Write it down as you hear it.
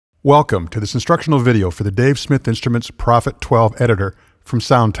Welcome to this instructional video for the Dave Smith Instruments Prophet 12 editor from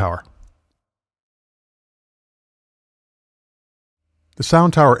Soundtower. The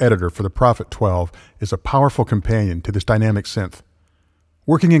Soundtower editor for the Prophet 12 is a powerful companion to this dynamic synth.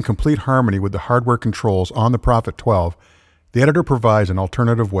 Working in complete harmony with the hardware controls on the Prophet 12, the editor provides an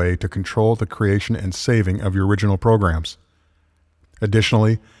alternative way to control the creation and saving of your original programs.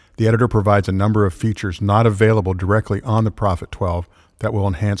 Additionally, the editor provides a number of features not available directly on the Prophet 12 that will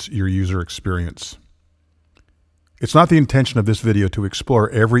enhance your user experience. It's not the intention of this video to explore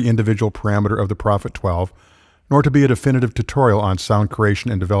every individual parameter of the Prophet 12, nor to be a definitive tutorial on sound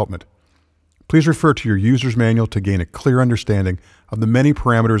creation and development. Please refer to your user's manual to gain a clear understanding of the many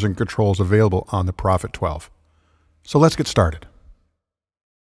parameters and controls available on the Prophet 12. So let's get started.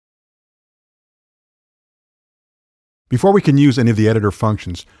 Before we can use any of the editor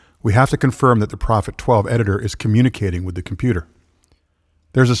functions, we have to confirm that the Prophet 12 editor is communicating with the computer.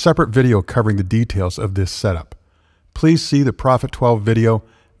 There's a separate video covering the details of this setup. Please see the Prophet 12 video,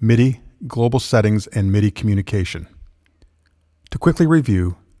 MIDI, Global Settings, and MIDI Communication. To quickly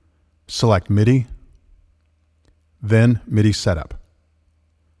review, select MIDI, then MIDI Setup.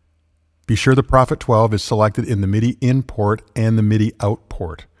 Be sure the Prophet 12 is selected in the MIDI in port and the MIDI out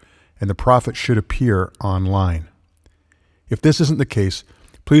port, and the Prophet should appear online. If this isn't the case,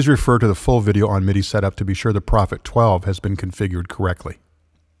 please refer to the full video on MIDI Setup to be sure the Prophet 12 has been configured correctly.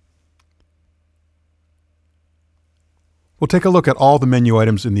 We'll take a look at all the menu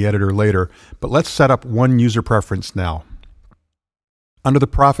items in the editor later, but let's set up one user preference now. Under the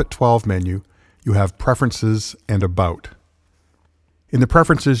Prophet 12 menu, you have Preferences and About. In the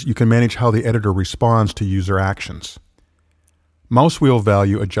Preferences, you can manage how the editor responds to user actions. Mouse wheel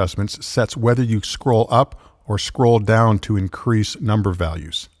value adjustments sets whether you scroll up or scroll down to increase number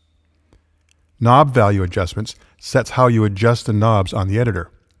values. Knob value adjustments sets how you adjust the knobs on the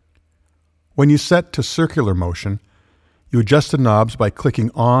editor. When you set to circular motion, you adjust the knobs by clicking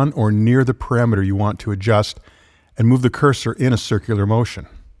on or near the parameter you want to adjust and move the cursor in a circular motion.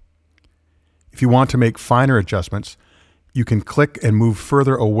 If you want to make finer adjustments, you can click and move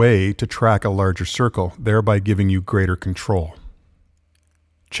further away to track a larger circle, thereby giving you greater control.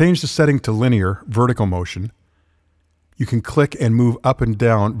 Change the setting to linear, vertical motion. You can click and move up and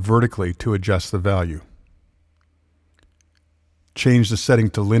down vertically to adjust the value. Change the setting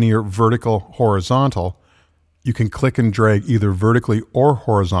to linear, vertical, horizontal. You can click and drag either vertically or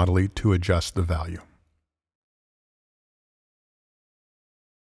horizontally to adjust the value.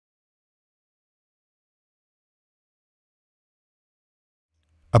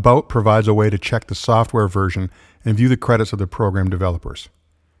 About provides a way to check the software version and view the credits of the program developers.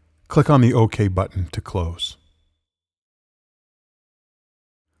 Click on the OK button to close.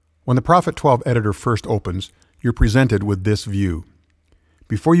 When the Prophet 12 editor first opens, you're presented with this view.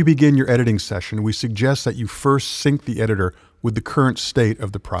 Before you begin your editing session, we suggest that you first sync the editor with the current state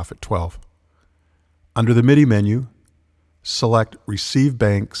of the Prophet 12. Under the MIDI menu, select Receive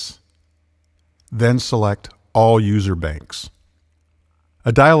Banks, then select All User Banks.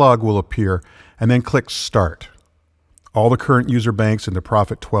 A dialog will appear, and then click Start. All the current user banks in the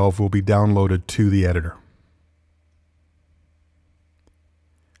Prophet 12 will be downloaded to the editor.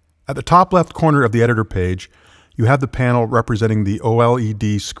 At the top left corner of the editor page, you have the panel representing the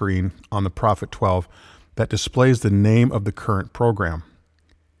OLED screen on the Prophet 12 that displays the name of the current program.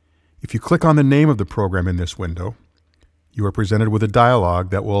 If you click on the name of the program in this window, you are presented with a dialog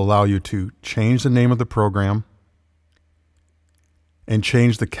that will allow you to change the name of the program and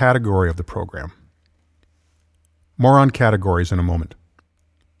change the category of the program. More on categories in a moment.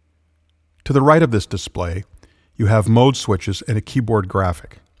 To the right of this display, you have mode switches and a keyboard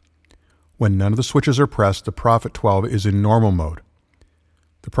graphic. When none of the switches are pressed, the Prophet 12 is in normal mode.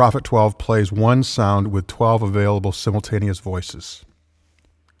 The Prophet 12 plays one sound with 12 available simultaneous voices.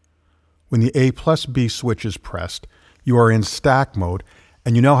 When the A+B switch is pressed, you are in stack mode,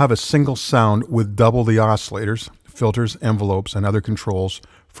 and you now have a single sound with double the oscillators, filters, envelopes, and other controls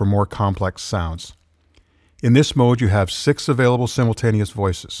for more complex sounds. In this mode, you have 6 available simultaneous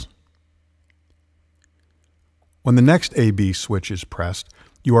voices. When the next AB switch is pressed,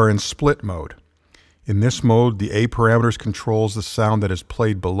 you are in split mode. In this mode, the A parameters controls the sound that is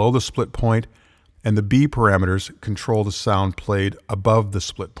played below the split point, and the B parameters control the sound played above the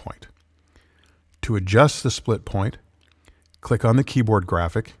split point. To adjust the split point, click on the keyboard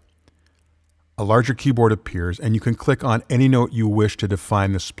graphic. A larger keyboard appears, and you can click on any note you wish to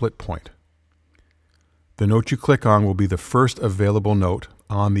define the split point. The note you click on will be the first available note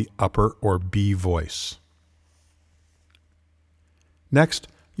on the upper or B voice. Next,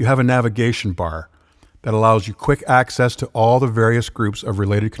 you have a navigation bar that allows you quick access to all the various groups of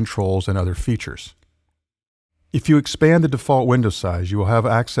related controls and other features. If you expand the default window size, you will have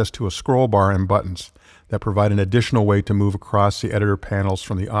access to a scroll bar and buttons that provide an additional way to move across the editor panels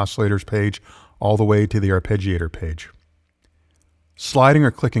from the oscillators page all the way to the arpeggiator page. Sliding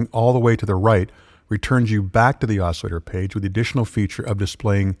or clicking all the way to the right returns you back to the oscillator page with the additional feature of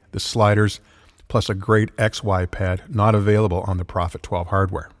displaying the sliders plus a great XY pad not available on the Prophet 12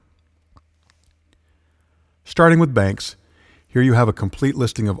 hardware. Starting with banks, here you have a complete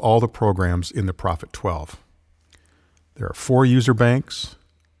listing of all the programs in the Prophet 12. There are 4 user banks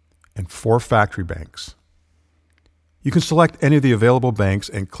and 4 factory banks. You can select any of the available banks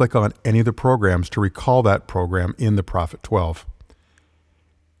and click on any of the programs to recall that program in the Prophet 12.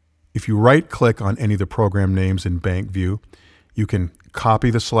 If you right-click on any of the program names in bank view, you can copy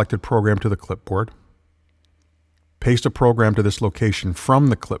the selected program to the clipboard, paste a program to this location from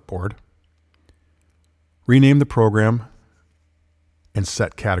the clipboard, rename the program, and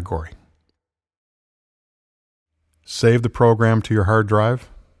set category. Save the program to your hard drive,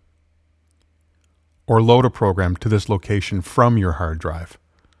 or load a program to this location from your hard drive.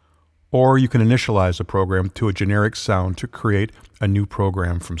 Or you can initialize the program to a generic sound to create a new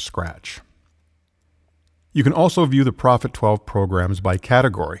program from scratch. You can also view the Prophet 12 programs by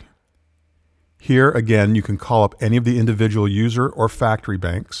category. Here again, you can call up any of the individual user or factory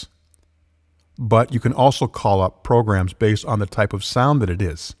banks, but you can also call up programs based on the type of sound that it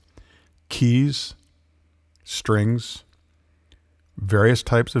is: keys, strings, various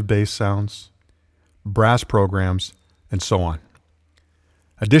types of bass sounds, brass programs, and so on.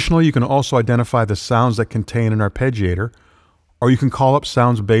 Additionally, you can also identify the sounds that contain an arpeggiator, or you can call up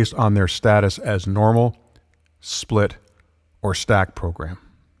sounds based on their status as normal, split, or stack program.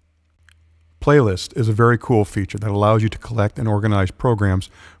 Playlist is a very cool feature that allows you to collect and organize programs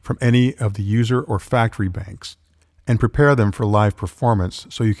from any of the user or factory banks and prepare them for live performance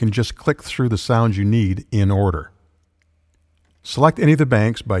so you can just click through the sounds you need in order. Select any of the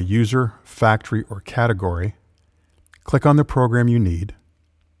banks by user, factory, or category, click on the program you need,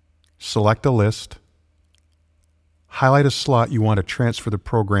 select a list, highlight a slot you want to transfer the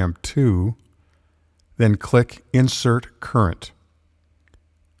program to, then click Insert Current.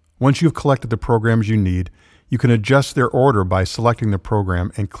 Once you've collected the programs you need, you can adjust their order by selecting the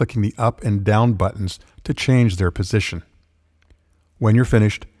program and clicking the up and down buttons to change their position. When you're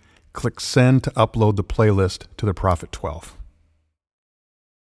finished, click Send to upload the playlist to the Prophet 12.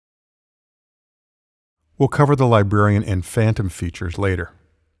 We'll cover the Librarian and Phantom features later.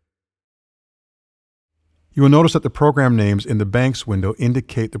 You will notice that the program names in the Banks window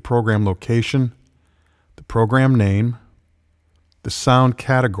indicate the program location, the program name, the sound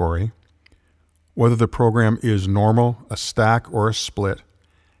category, whether the program is normal, a stack, or a split,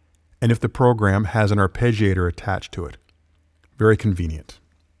 and if the program has an arpeggiator attached to it. Very convenient.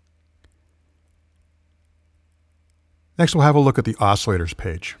 Next, we'll have a look at the oscillators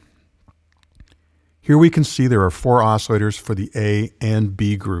page. Here we can see there are 4 oscillators for the A and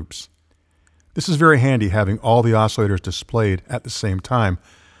B groups. This is very handy having all the oscillators displayed at the same time,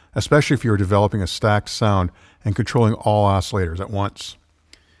 especially if you are developing a stacked sound and controlling all oscillators at once.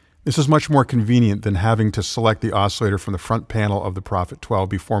 This is much more convenient than having to select the oscillator from the front panel of the Prophet 12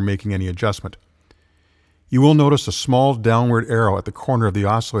 before making any adjustment. You will notice a small downward arrow at the corner of the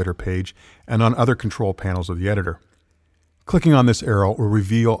oscillator page and on other control panels of the editor. Clicking on this arrow will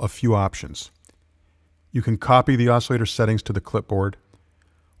reveal a few options. You can copy the oscillator settings to the clipboard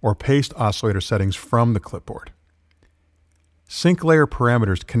or paste oscillator settings from the clipboard. Sync layer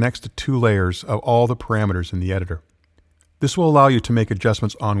parameters connects to 2 layers of all the parameters in the editor. This will allow you to make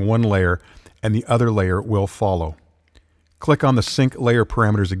adjustments on one layer and the other layer will follow. Click on the sync layer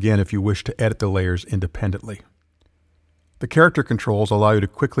parameters again if you wish to edit the layers independently. The character controls allow you to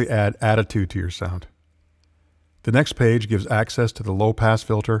quickly add attitude to your sound. The next page gives access to the low pass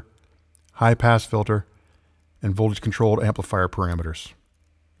filter, high pass filter, and voltage controlled amplifier parameters.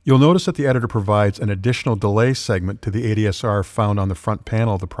 You'll notice that the editor provides an additional delay segment to the ADSR found on the front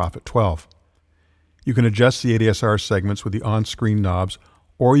panel of the Prophet 12. You can adjust the ADSR segments with the on-screen knobs,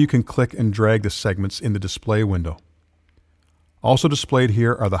 or you can click and drag the segments in the display window. Also displayed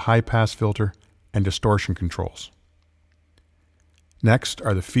here are the high pass filter and distortion controls. Next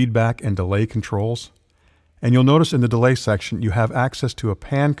are the feedback and delay controls, and you'll notice in the delay section you have access to a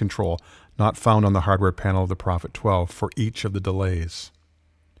pan control not found on the hardware panel of the Prophet 12 for each of the delays.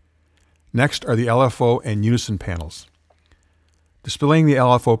 Next are the LFO and unison panels. Displaying the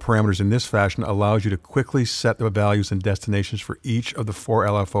LFO parameters in this fashion allows you to quickly set the values and destinations for each of the 4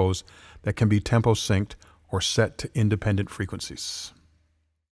 LFOs that can be tempo synced or set to independent frequencies.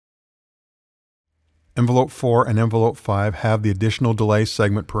 Envelope 4 and Envelope 5 have the additional delay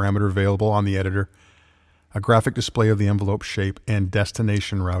segment parameter available on the editor, a graphic display of the envelope shape, and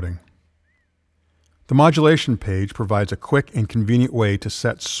destination routing. The modulation page provides a quick and convenient way to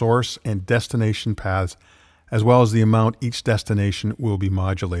set source and destination paths, as well as the amount each destination will be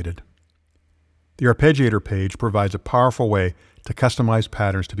modulated. The arpeggiator page provides a powerful way to customize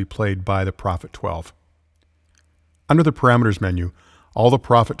patterns to be played by the Prophet 12. Under the Parameters menu, all the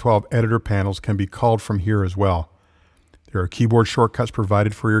Prophet 12 editor panels can be called from here as well. There are keyboard shortcuts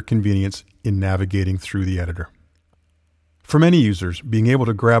provided for your convenience in navigating through the editor. For many users, being able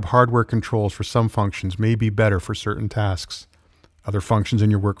to grab hardware controls for some functions may be better for certain tasks. Other functions in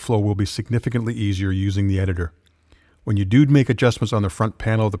your workflow will be significantly easier using the editor. When you do make adjustments on the front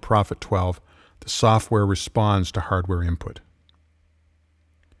panel of the Prophet 12, the software responds to hardware input.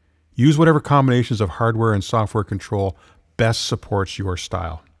 Use whatever combinations of hardware and software control best supports your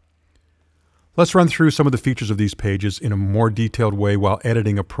style. Let's run through some of the features of these pages in a more detailed way while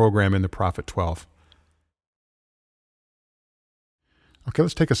editing a program in the Prophet 12. Okay,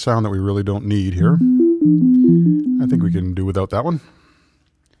 let's take a sound that we really don't need here. I think we can do without that one.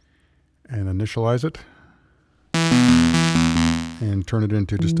 And initialize it. And turn it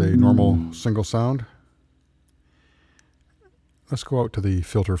into just a normal single sound. Let's go out to the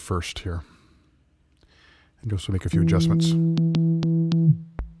filter first here. And just make a few adjustments.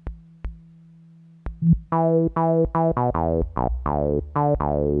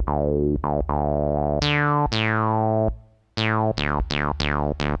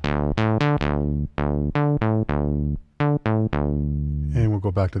 And we'll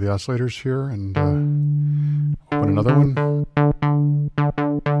go back to the oscillators here and open another one.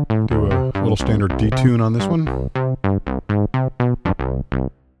 Do a little standard detune on this one.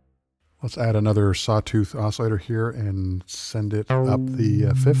 Let's add another sawtooth oscillator here and send it up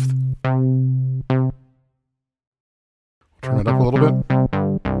the fifth. Turn it up a little bit.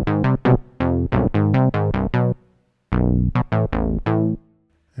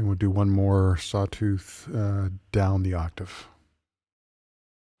 And we'll do one more sawtooth down the octave.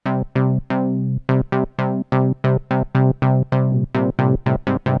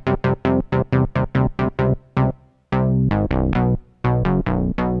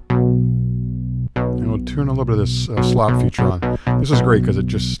 Tune a little bit of this slop feature on. This is great because it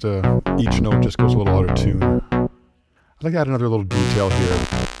just, each note just goes a little out of tune. I'd like to add another little detail here.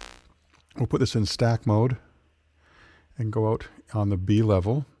 We'll put this in stack mode and go out on the B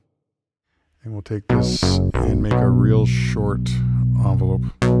level. And we'll take this and make a real short envelope.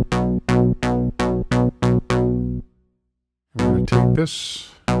 We're going to take this,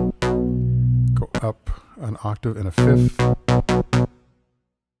 go up an octave and a fifth.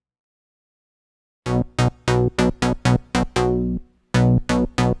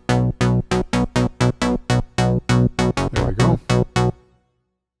 There we go.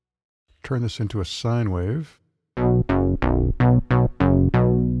 Turn this into a sine wave. And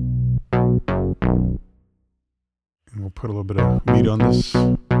we'll put a little bit of meat on this.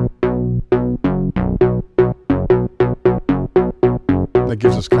 That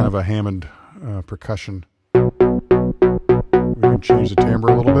gives us kind of a Hammond percussion. We can change the timbre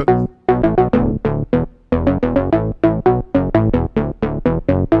a little bit.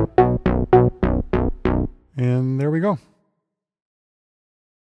 And there we go.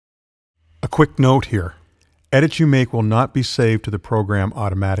 A quick note here. Edits you make will not be saved to the program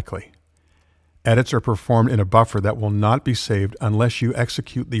automatically. Edits are performed in a buffer that will not be saved unless you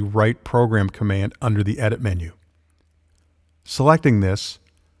execute the write program command under the edit menu. Selecting this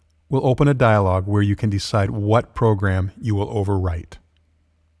will open a dialog where you can decide what program you will overwrite.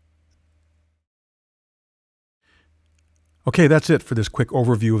 Okay, that's it for this quick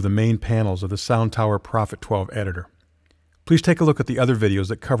overview of the main panels of the Soundtower Prophet 12 editor. Please take a look at the other videos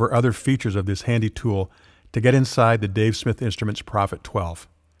that cover other features of this handy tool to get inside the Dave Smith Instruments Prophet 12.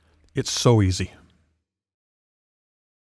 It's so easy.